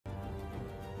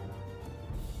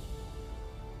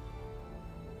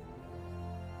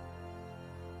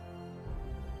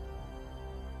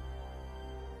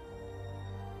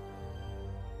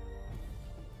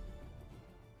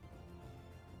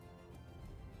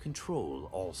Control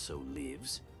also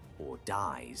lives, or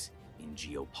dies, in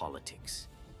geopolitics.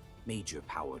 Major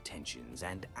power tensions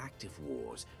and active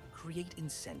wars create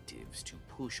incentives to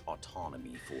push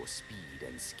autonomy for speed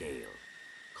and scale.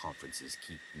 Conferences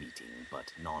keep meeting,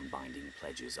 but non-binding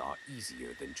pledges are easier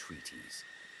than treaties.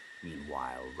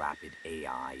 Meanwhile, rapid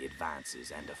AI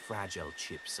advances and a fragile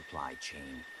chip supply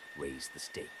chain raise the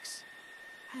stakes.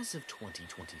 As of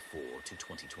 2024 to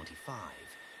 2025,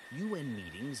 UN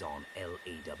meetings on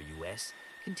LAWS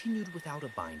continued without a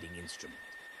binding instrument.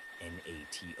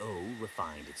 NATO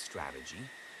refined its strategy.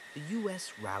 The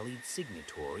US rallied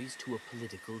signatories to a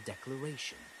political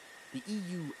declaration. The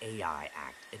EU AI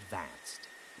Act advanced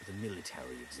with a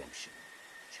military exemption.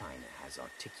 China has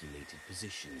articulated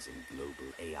positions in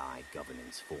global AI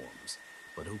governance forums,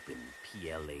 but open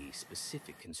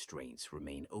PLA-specific constraints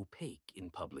remain opaque in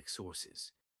public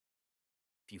sources.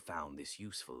 If you found this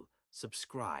useful,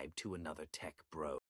 subscribe to Another Tech Bro.